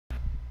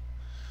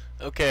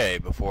Okay,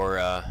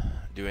 before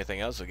do anything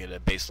else, we'll get a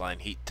baseline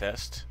heat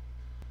test.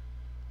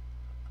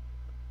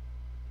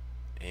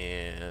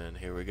 And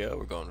here we go.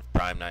 We're going with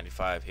Prime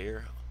 95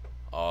 here.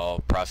 All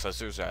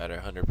processors are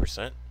at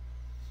 100%.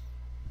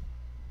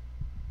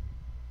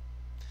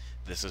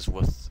 This is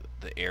with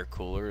the air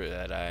cooler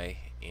that I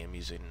am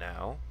using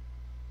now.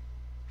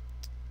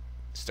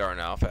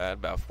 Starting off at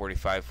about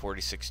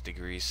 46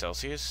 degrees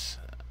Celsius.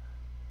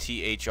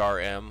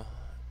 THRM,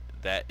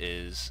 that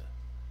is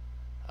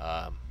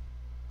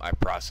my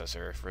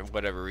processor. For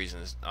whatever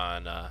reason,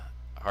 on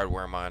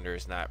hardware monitor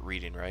is not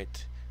reading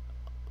right.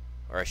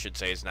 Or I should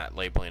say, it's not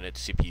labeling it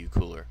CPU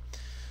cooler.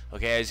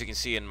 Okay, as you can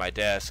see in my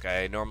desk,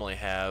 I normally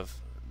have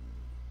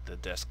the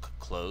desk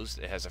closed.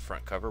 It has a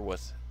front cover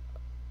with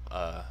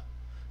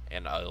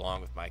and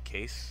along with my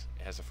case,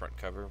 it has a front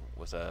cover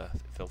with a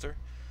filter.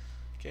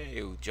 Okay,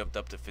 it jumped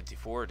up to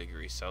 54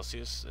 degrees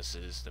Celsius. This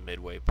is the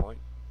midway point.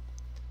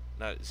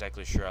 Not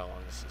exactly sure how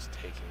long this is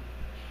taking.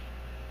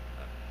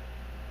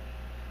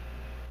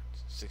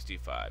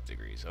 65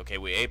 degrees. Okay,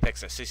 we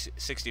apex at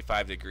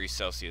 65 degrees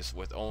Celsius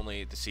with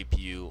only the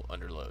CPU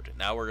under load.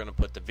 Now we're going to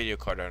put the video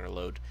card under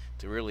load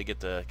to really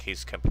get the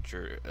case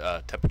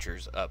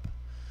temperatures up.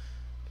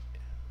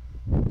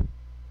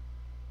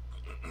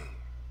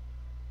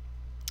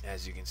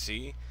 As you can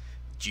see,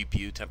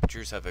 GPU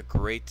temperatures have a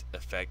great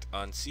effect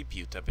on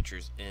CPU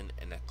temperatures in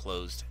a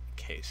closed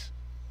case,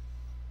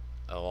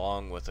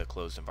 along with a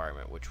closed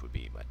environment, which would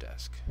be my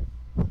desk.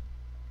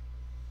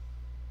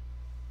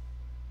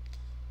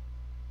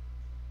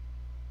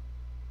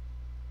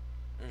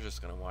 We're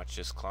just going to watch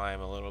this climb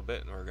a little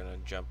bit, and we're going to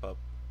jump up,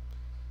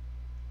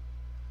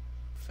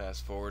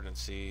 fast forward and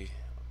see.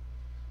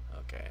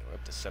 Okay, we're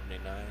up to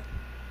 79,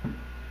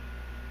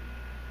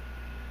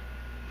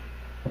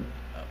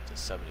 up to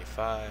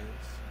 75,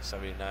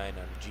 79 on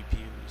the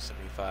GPU,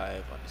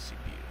 75 on the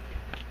CPU.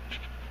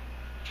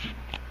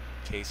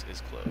 Case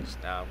is closed.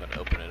 Now I'm going to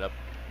open it up.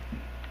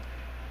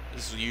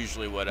 This is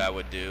usually what I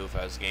would do if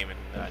I was gaming.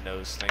 I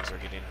know things are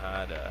getting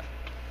hot.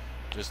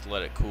 Just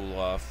let it cool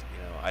off.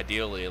 You know,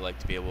 ideally I like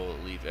to be able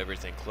to leave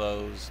everything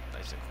closed,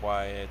 nice and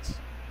quiet,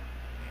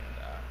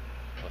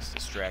 and less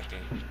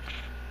distracting. And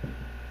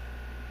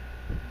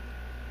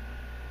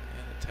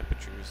the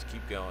temperatures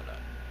keep going up.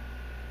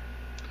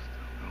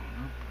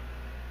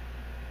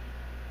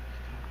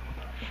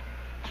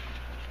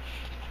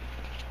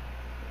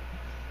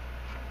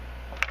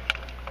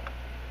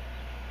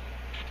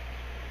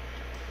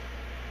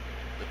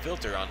 The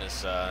filter on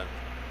this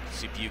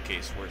CPU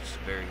case works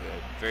very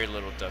good. Very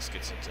little dust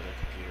gets into the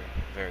computer.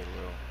 Very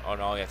little. And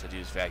all you have to do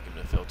is vacuum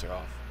the filter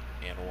off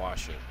and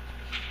wash it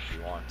if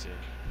you want to.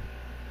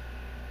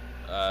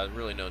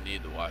 Really no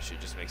need to wash it.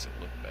 Just makes it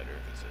look better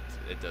because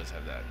it does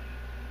have that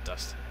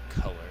dust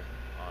color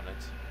on it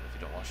if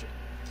you don't wash it.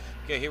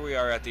 Okay, here we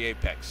are at the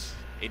apex.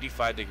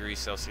 85 degrees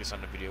Celsius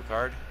on the video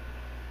card.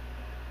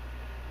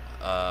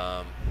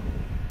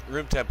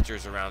 Room temperature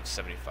is around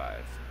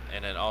 75.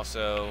 And then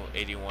also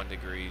 81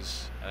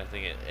 degrees, and I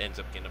think it ends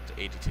up getting up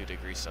to 82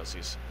 degrees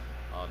Celsius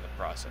on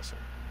the processor.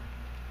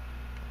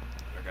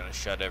 We're going to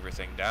shut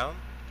everything down,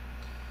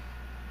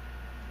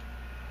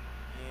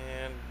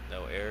 and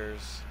no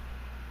errors.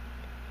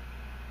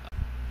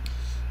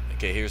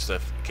 Okay, here's the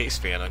case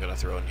fan I'm going to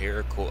throw in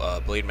here. Cool,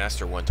 Blade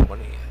Master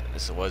 120.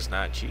 This was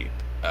not cheap.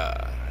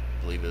 I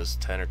believe it was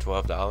 $10 or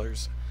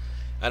 $12.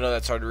 I know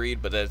that's hard to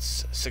read, but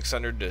that's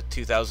 600 to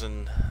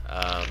 2,000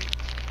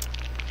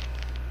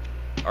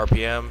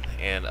 RPM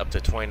and up to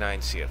 29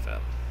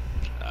 CFM.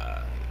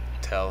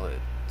 Tell it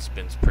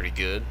spins pretty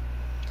good.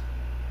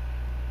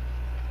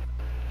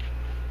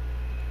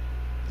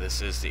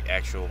 This is the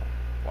actual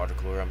water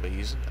cooler I'm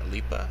using, a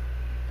Lepa.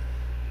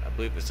 I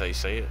believe that's how you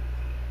say it.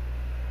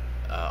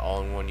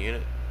 All-in-one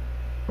unit.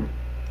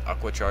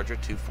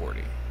 AquaChanger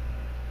 240.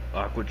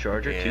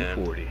 AquaChanger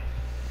 240.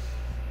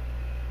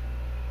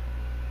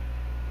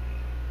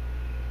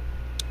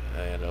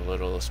 And a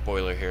little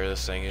spoiler here,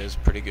 this thing is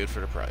pretty good for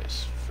the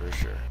price, for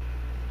sure.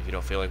 If you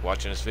don't feel like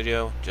watching this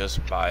video,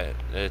 just buy it.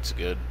 It's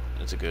good.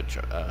 It's a good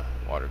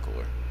water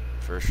cooler,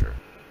 for sure.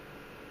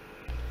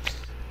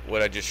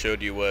 What I just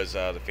showed you was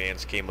the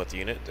fans came with the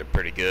unit. They're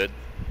pretty good.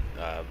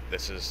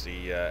 This is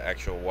the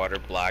actual water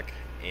block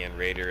and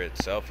radiator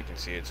itself. You can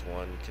see it's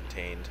one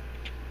contained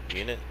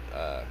unit.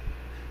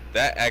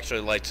 That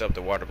actually lights up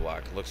the water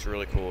block. It looks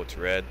really cool. It's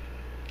red.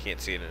 Can't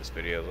see it in this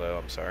video though,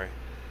 I'm sorry.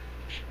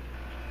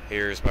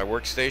 Here's my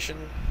workstation.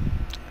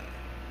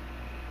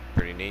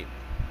 Pretty neat,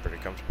 pretty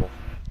comfortable.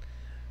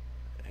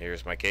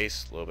 Here's my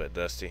case, a little bit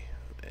dusty.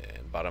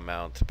 And bottom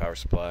mount, power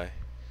supply.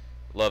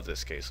 Love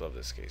this case, love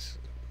this case.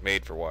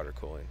 Made for water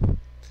cooling.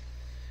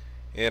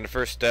 And the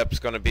first step is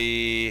going to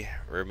be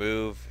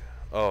remove.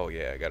 Oh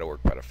yeah, I got to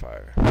work by the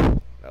fire.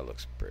 That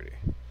looks pretty.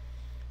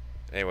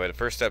 Anyway, the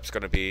first step is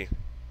going to be,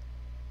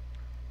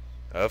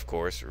 of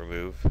course,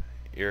 remove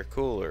your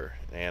cooler,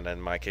 and in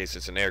my case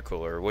it's an air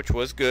cooler, which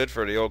was good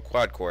for the old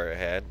quad core I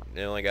had.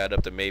 It only got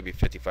up to maybe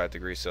 55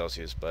 degrees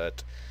Celsius,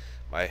 but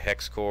my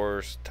hex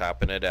core's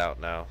topping it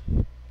out now.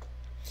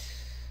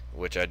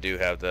 which I do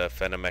have the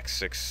Phenom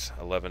X6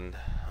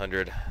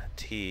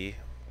 1100T,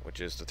 which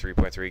is the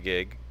 3.3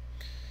 gig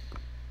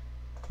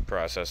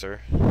processor,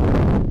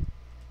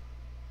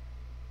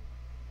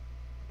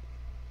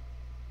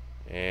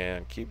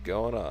 and keep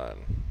going on.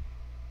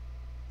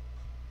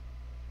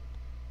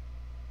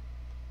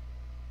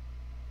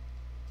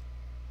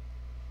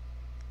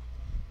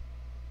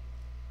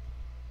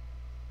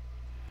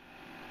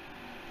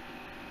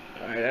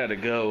 I had to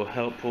go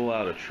help pull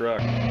out a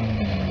truck.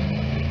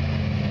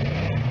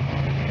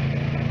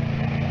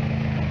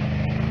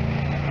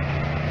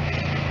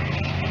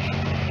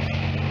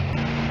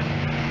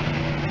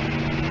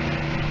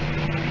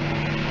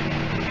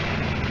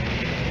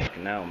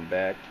 Now I'm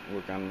back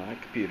working on my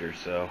computer,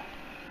 so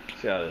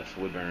see how this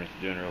wood burner is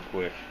doing real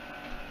quick.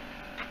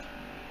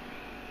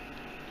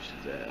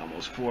 She's at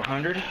almost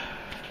 400.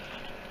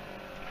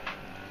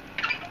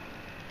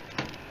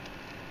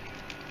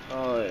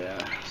 Oh yeah,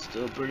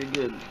 still pretty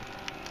good.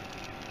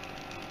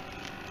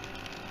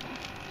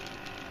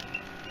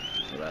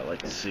 That's what I like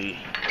to see.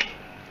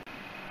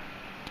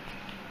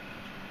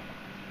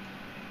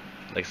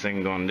 Next thing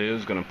I'm gonna do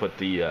is gonna put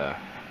the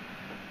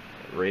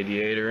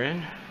radiator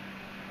in,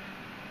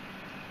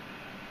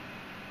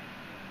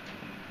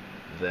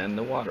 then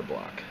the water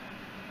block.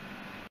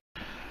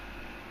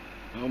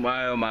 Oh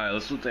my,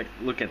 let's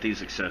look at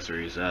these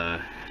accessories.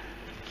 Got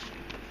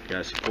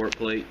a support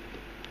plate,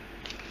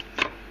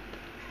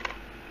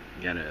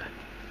 got a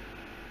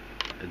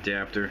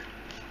adapter,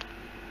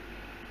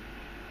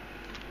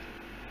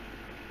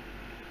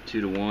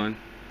 2-to-1,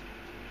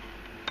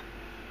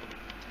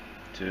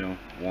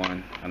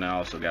 2-1, and I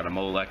also got a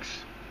Molex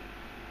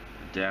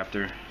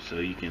adapter, so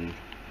you can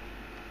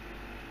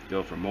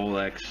go from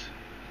Molex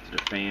to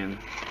the fan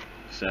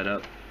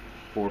setup,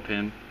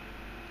 4-pin.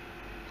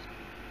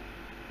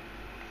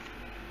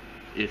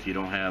 If you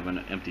don't have an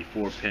empty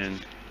 4-pin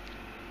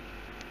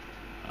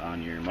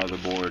on your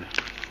motherboard,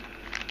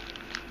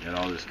 got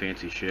all this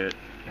fancy shit.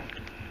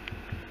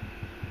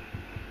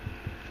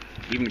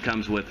 Even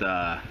comes with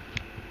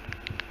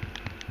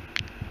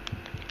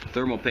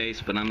thermal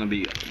paste, but I'm gonna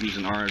be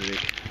using Arctic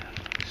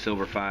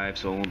Silver 5,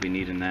 so I won't be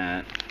needing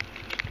that.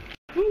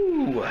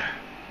 Woo!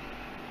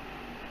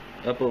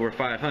 Up over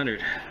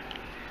 500.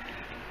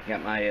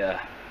 Got my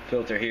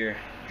filter here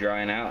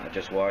drying out. I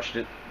just washed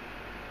it.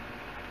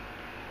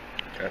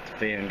 Got the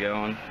fan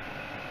going.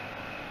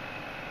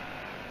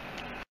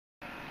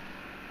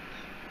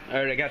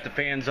 Alright, I got the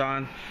fans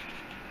on.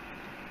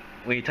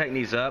 When you tighten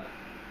these up,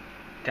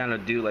 kind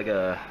of do like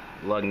a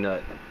lug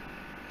nut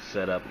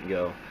setup and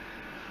go,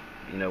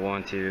 you know,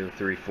 1, 2,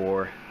 3,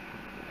 4,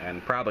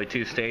 and probably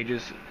 2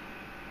 stages.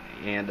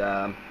 And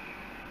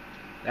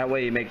that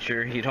way you make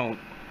sure you don't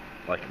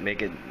like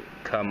make it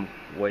come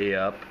way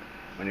up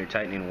when you're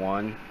tightening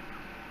one,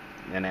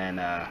 and then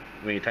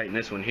when you tighten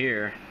this one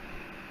here,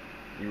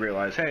 you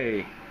realize,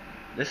 hey,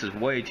 this is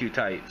way too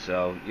tight.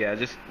 So yeah,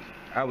 just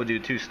I would do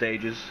 2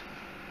 stages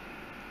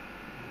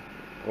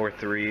or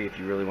 3 if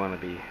you really want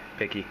to be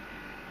picky,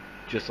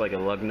 just like a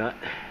lug nut.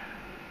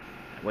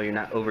 That way you're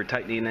not over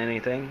tightening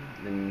anything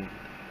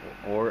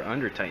or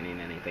under tightening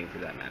anything for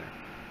that matter.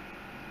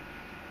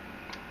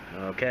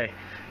 Okay,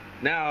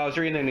 now I was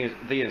reading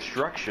the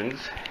instructions,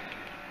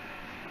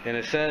 and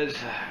it says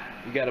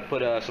you got to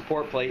put a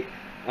support plate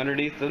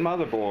underneath the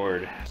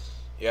motherboard.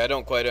 Yeah, I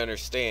don't quite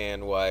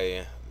understand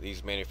why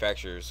these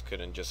manufacturers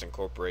couldn't just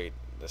incorporate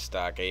the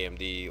stock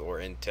AMD or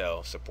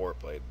Intel support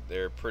plate.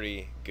 They're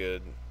pretty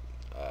good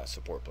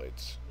support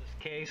plates. This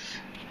case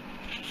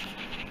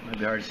might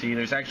be hard to see.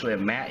 There's actually a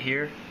mat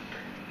here,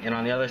 and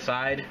on the other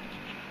side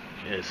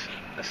is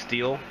a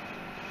steel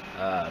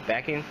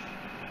backing.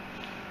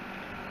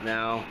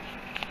 Now,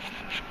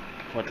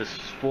 what this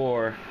is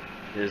for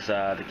is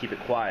to keep it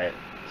quiet.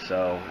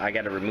 So I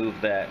got to remove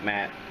that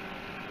mat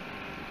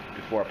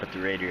before I put the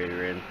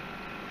radiator in.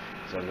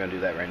 So I'm going to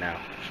do that right now.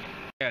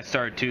 I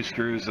started 2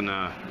 screws in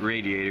the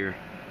radiator.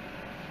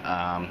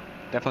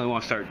 Definitely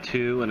want to start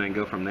 2 and then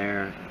go from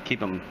there. Keep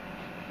them,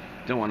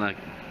 don't want to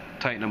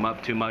tighten them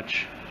up too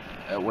much.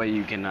 That way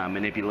you can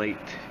manipulate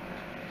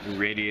the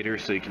radiator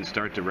so you can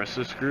start the rest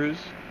of the screws.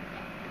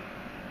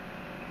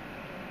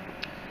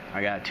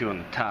 I got 2 on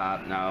the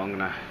top. Now I'm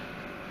gonna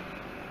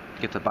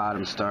get the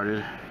bottom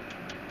started.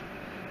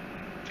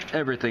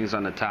 Everything's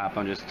on the top.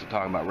 I'm just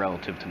talking about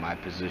relative to my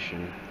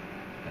position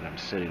that I'm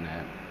sitting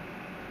at.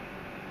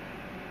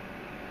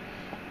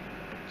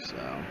 So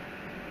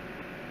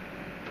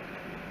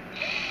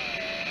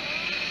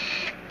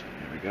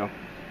there we go.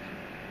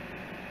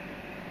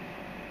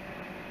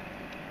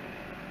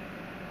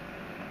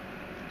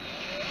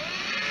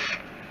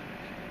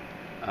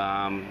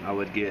 I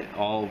would get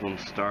all of them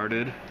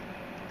started.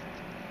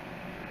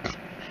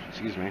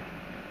 Excuse me.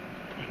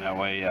 That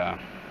way,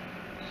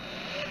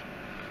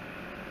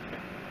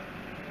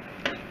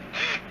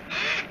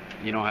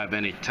 you don't have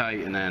any tight,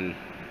 and then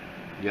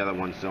the other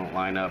ones don't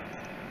line up,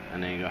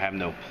 and then you have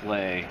no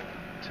play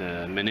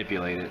to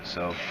manipulate it.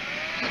 So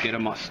just get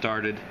them all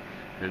started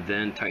and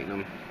then tighten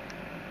them.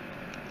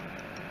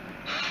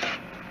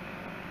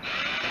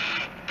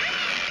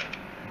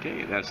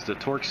 Okay, that's the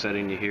torque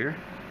setting you hear.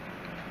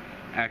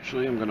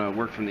 Actually, I'm going to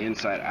work from the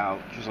inside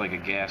out, just like a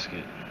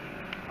gasket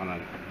on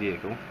a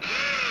vehicle.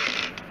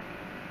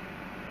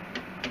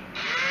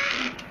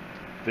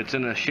 If it's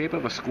in the shape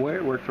of a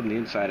square, work from the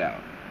inside out.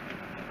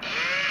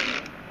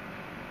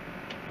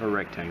 Or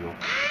rectangle.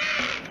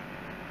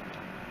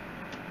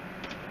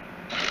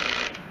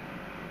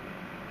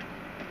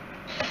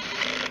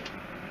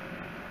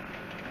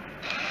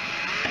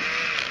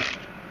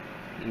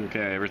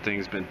 Okay,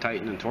 everything's been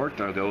tightened and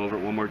torqued. I'll go over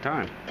it one more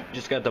time.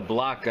 Just got the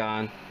block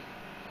on.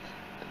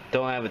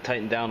 Don't have it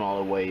tightened down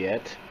all the way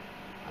yet.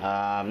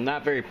 I'm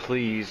not very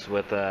pleased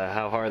with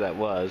how hard that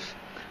was.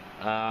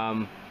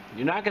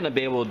 You're not going to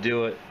be able to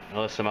do it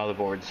unless the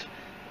motherboard's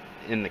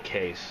in the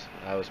case.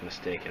 I was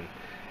mistaken.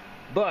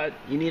 But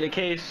you need a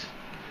case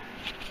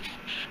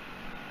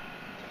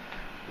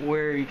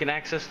where you can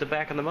access the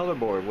back of the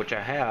motherboard, which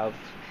I have.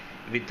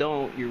 If you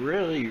don't, you're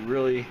really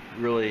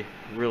going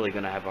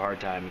to have a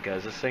hard time,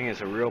 because this thing is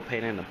a real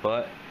pain in the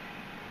butt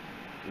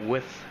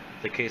with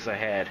the case I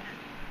had.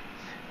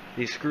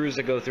 These screws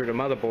that go through the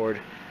motherboard,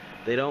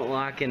 they don't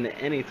lock into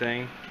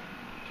anything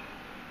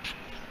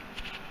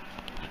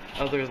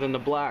other than the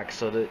block,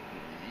 so that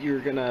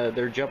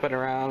they're jumping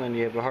around and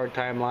you have a hard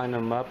time lining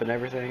them up and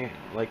everything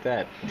like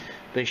that.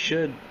 They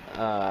should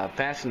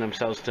fasten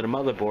themselves to the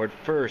motherboard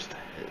first.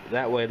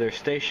 That way they're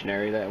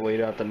stationary. That way you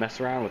don't have to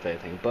mess around with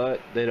anything. But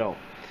they don't.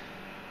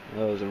 It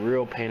was a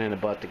real pain in the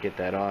butt to get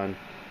that on.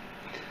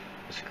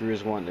 The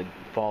screws wanting to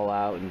fall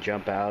out and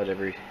jump out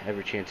every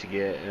chance you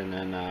get, and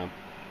then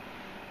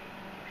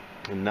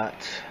the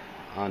nuts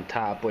on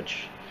top,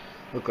 which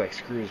look like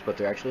screws, but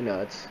they're actually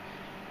nuts.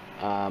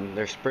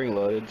 They're spring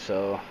loaded,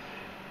 so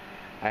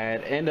I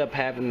had end up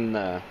having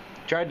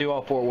tried to do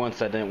all four at once.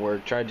 That didn't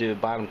work. Tried to do the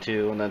bottom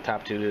two and then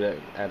top two.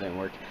 That didn't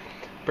work.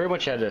 Pretty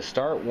much had to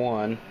start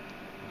one,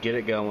 get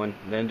it going,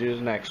 then do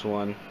the next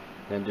one,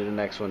 then do the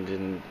next one,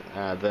 then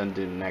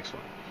do the next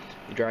one.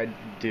 You try to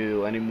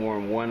do any more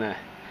than one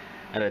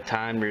at a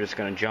time, you're just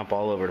going to jump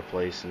all over the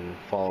place and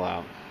fall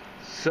out.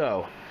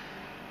 So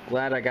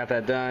glad I got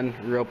that done.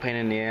 Real pain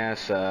in the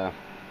ass. The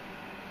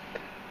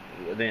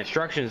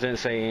instructions didn't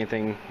say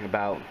anything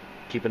about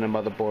keeping the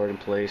motherboard in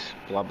place,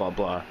 blah blah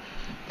blah.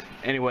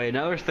 Anyway,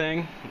 another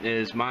thing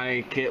is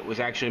my kit was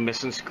actually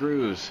missing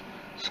screws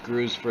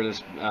for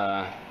this.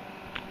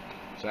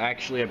 So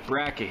actually a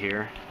bracket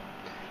here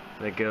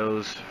that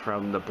goes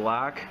from the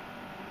block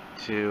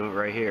to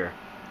right here,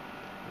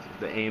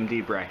 the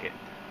AMD bracket.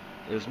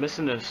 It was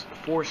missing the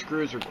 4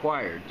 screws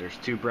required. There's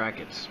 2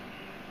 brackets.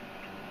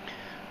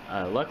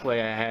 Luckily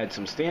I had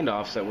some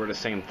standoffs that were the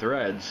same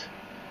threads,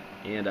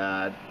 and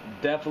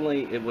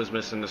definitely it was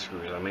missing the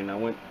screws. I mean, I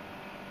went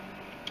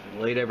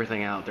and laid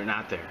everything out, they're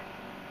not there,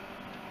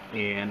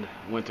 and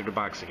went through the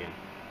box again.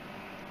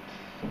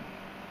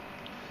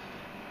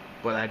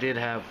 But I did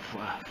have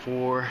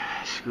 4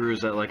 screws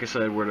that, like I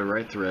said, were the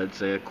right threads.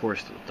 They of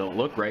course don't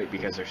look right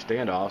because they're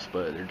standoffs,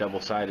 but they're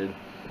double-sided.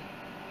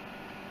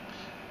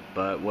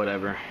 But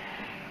whatever,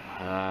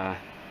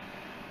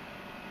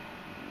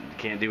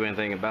 can't do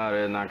anything about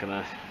it. I'm not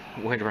gonna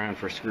wait around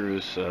for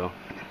screws, so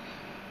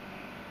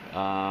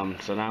now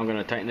I'm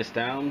gonna tighten this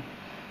down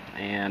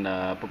and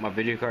put my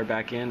video card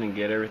back in and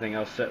get everything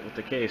else set with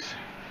the case.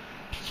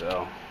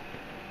 So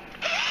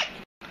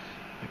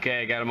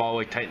okay, I got them all the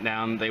way tightened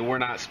down. They were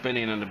not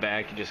spinning in the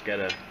back. You just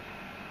gotta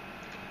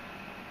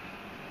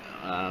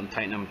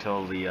tighten them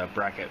until the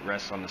bracket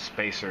rests on the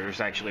spacer.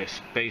 There's actually a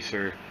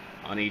spacer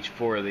on each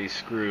 4 of these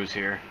screws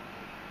here,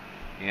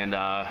 and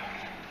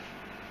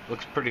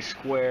looks pretty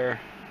square.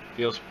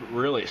 Feels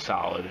really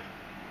solid,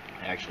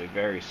 actually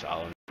very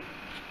solid.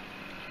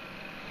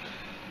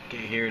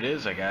 Okay, here it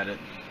is. I got it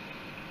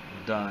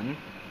done.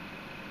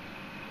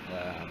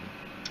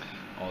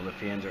 All the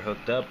fans are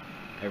hooked up,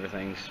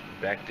 everything's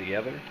back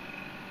together.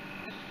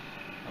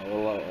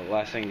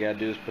 Last thing you gotta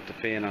do is put the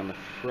fan on the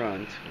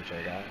front, which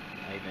I got.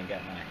 I even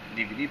got my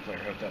DVD player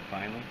hooked up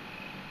finally.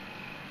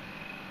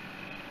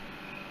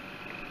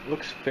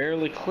 Looks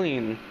fairly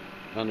clean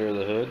under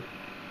the hood.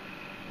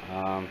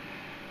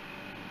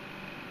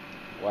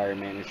 Wire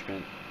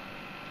management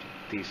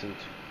decent.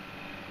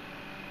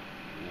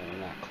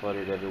 Not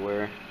cluttered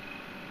everywhere.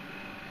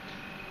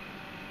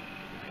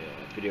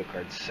 Video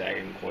card's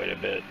sagging quite a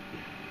bit.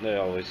 They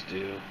always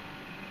do.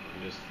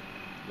 They just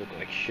look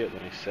like shit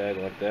when they sag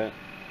like that.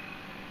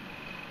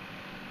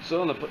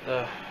 So I'm gonna put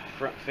the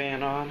front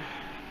fan on.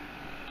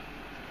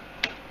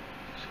 So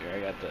here I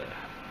got the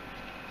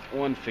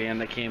one fan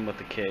that came with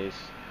the case.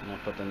 I'm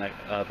gonna put the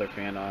other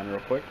fan on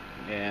real quick,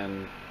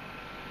 and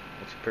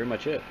that's pretty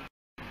much it.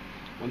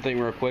 One thing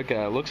real quick,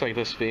 looks like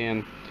this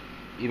fan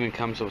even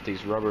comes with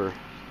these rubber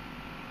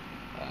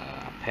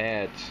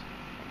pads.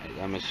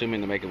 I'm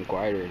assuming to make them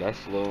quieter.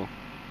 That's a little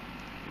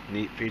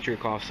neat feature.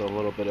 Costs a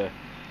little bit of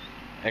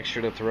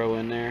extra to throw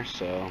in there,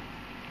 so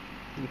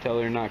you can tell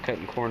they're not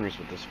cutting corners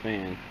with this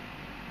fan.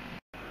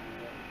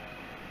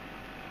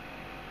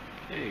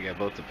 Okay, you got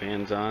both the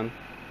fans on.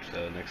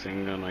 So next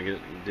thing I'm gonna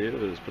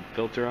do is put the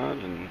filter on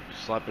and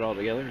slap it all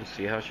together and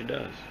see how she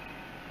does.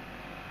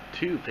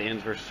 2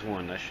 fans versus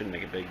 1. That should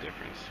make a big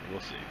difference. We'll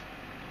see.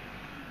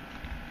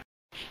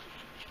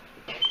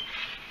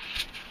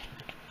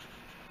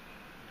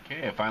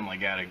 Okay, I finally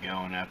got it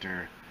going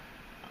after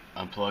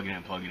unplugging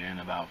and plugging it in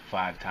about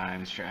 5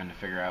 times, trying to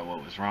figure out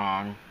what was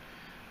wrong.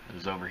 It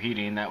was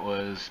overheating. That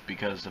was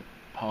because the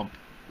pump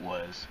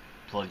was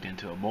plugged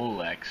into a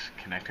Molex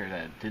connector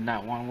that did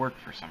not want to work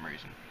for some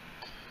reason.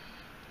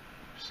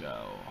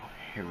 So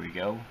here we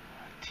go.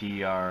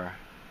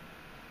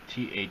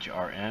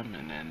 THRM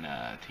and then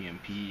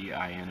TMP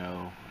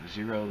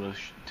INO0. Those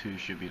two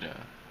should be the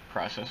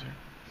processor.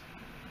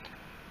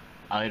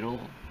 Idle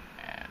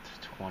at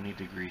 20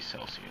 degrees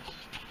Celsius.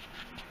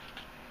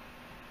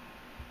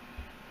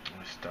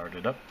 I start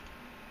it up.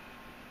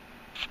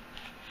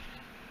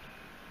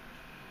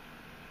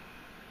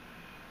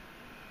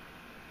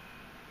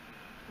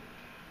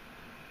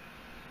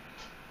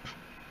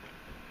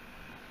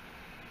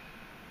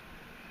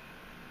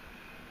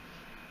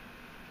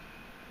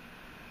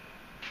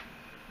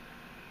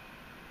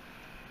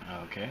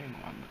 Okay,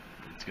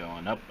 it's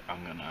going up.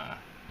 I'm gonna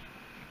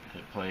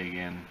hit play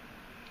again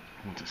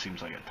once it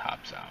seems like it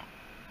tops out.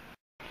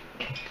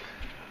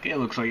 Okay, it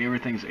looks like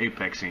everything's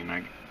apexing.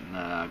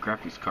 The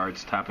graphics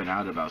card's topping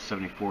out at about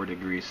 74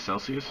 degrees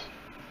Celsius,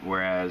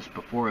 whereas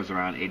before it was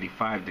around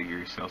 85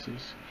 degrees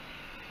Celsius.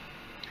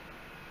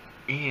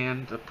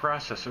 And the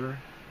processor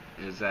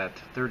is at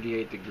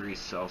 38 degrees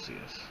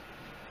Celsius.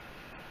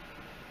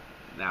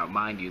 Now,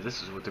 mind you,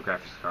 this is with the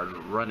graphics card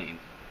running,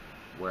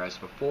 whereas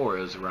before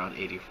it was around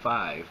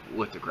 85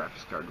 with the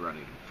graphics card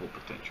running full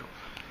potential.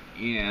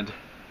 And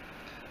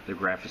the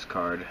graphics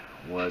card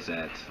was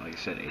at, like I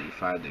said,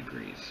 85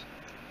 degrees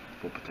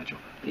full potential.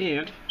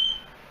 And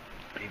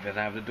I even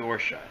have the door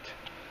shut,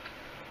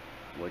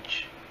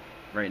 which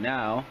right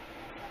now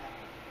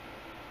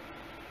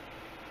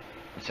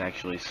it's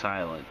actually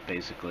silent.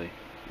 Basically,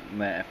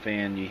 that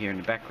fan you hear in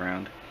the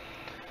background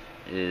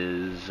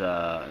is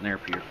an air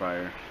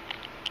purifier.